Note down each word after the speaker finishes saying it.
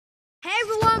Hey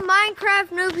everyone, Minecraft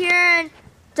Noob here, and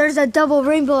there's a double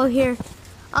rainbow here.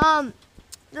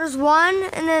 There's one,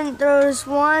 and then there's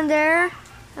one there,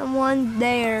 and one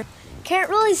there. Can't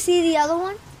really see the other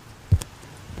one.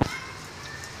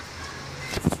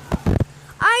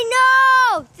 I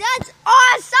know! That's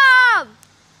awesome!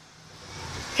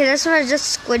 Okay, this one is just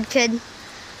Squid Kid.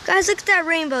 Guys, look at that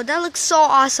rainbow. That looks so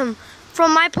awesome.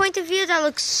 From my point of view, that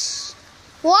looks...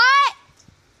 What?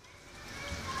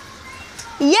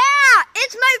 Yeah,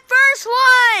 it's my first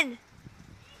one.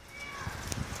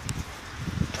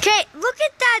 Okay, look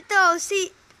at that though. See,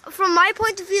 from my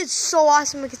point of view, it's so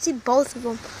awesome. I can see both of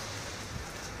them.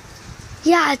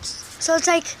 Yeah, so it's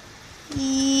like,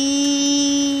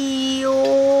 see,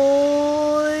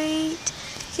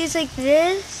 it's like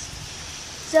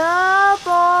this, up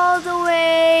all the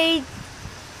way.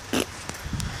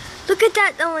 Look at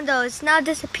that one though. It's now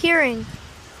disappearing.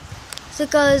 So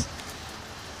it goes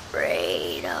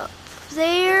right up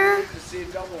there.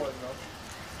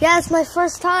 Yeah, it's my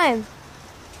first time.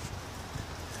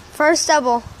 First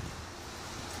double.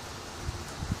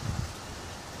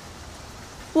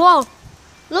 Whoa.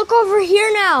 Look over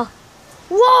here now.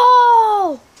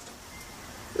 Whoa.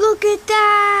 Look at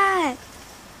that.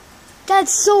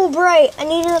 That's so bright. I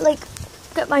need to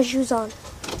get my shoes on.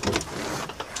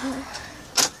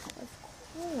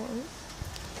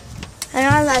 And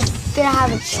I'm gonna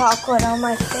have a chocolate on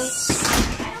my face.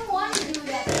 I don't want to do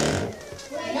that.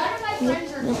 None of my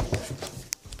friends are going.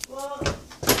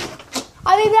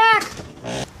 I'll be back.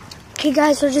 Okay,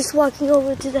 guys, we're just walking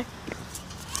over to the.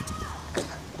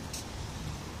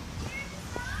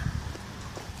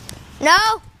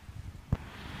 No.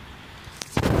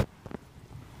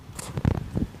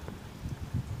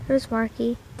 There's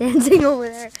Marky dancing over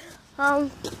there.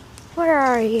 Where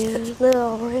are you,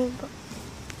 little rainbow?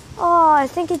 Oh, I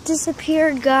think it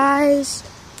disappeared, guys.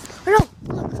 Oh, no,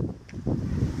 look.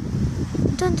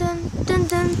 Dun dun dun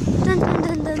dun dun dun dun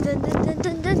dun dun dun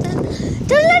dun dun dun.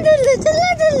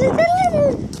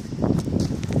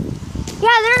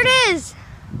 Yeah, there it is.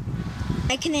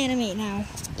 I can animate now.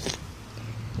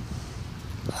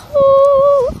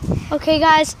 Okay,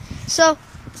 guys. So,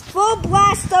 Full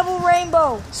blast double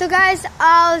rainbow. so guys,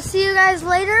 I'll see you guys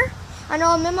later. I know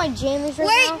I'm in my jammies right now.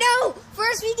 Wait, no.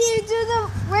 First we need to do the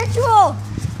ritual.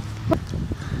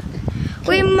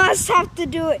 We must have to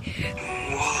do it.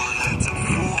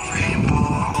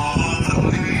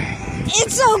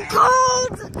 It's so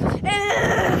cold.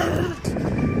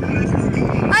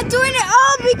 I'm doing it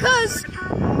all because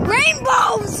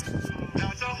rainbows.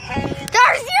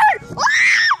 There's you.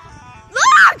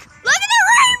 Look! Look at the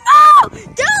rainbow!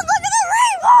 Dude, look at the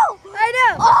rainbow! I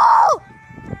know. Oh!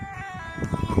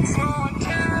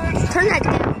 Turn that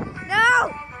down. No!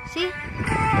 See?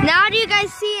 Now do you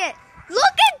guys see it?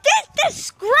 Look at this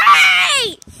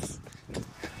disgrace!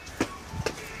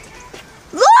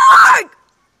 Look!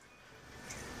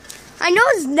 I know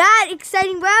it's not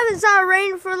exciting, but I haven't saw a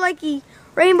rainbow for like a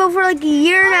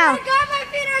year now. Oh my god, my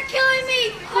feet are killing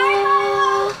me.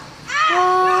 Oh.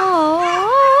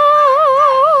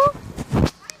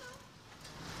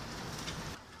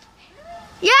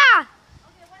 Yeah.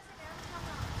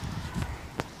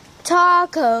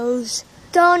 Tacos.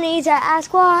 Don't need to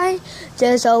ask why.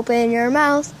 Just open your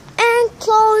mouth and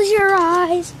close your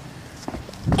eyes.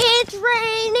 It's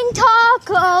raining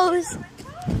tacos.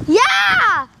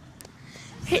 Yeah.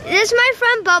 This is my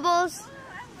friend Bubbles.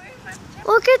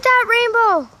 Look at that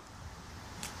rainbow.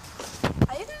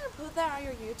 Are you gonna put that on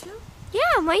your YouTube?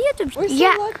 Yeah, my YouTube. We're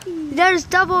so lucky. There's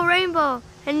double rainbow,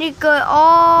 and you go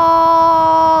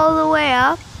all the way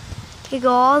up. You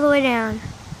go all the way down.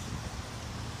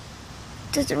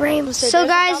 There's a rainbow. So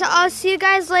guys, I'll see you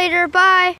guys later. Bye.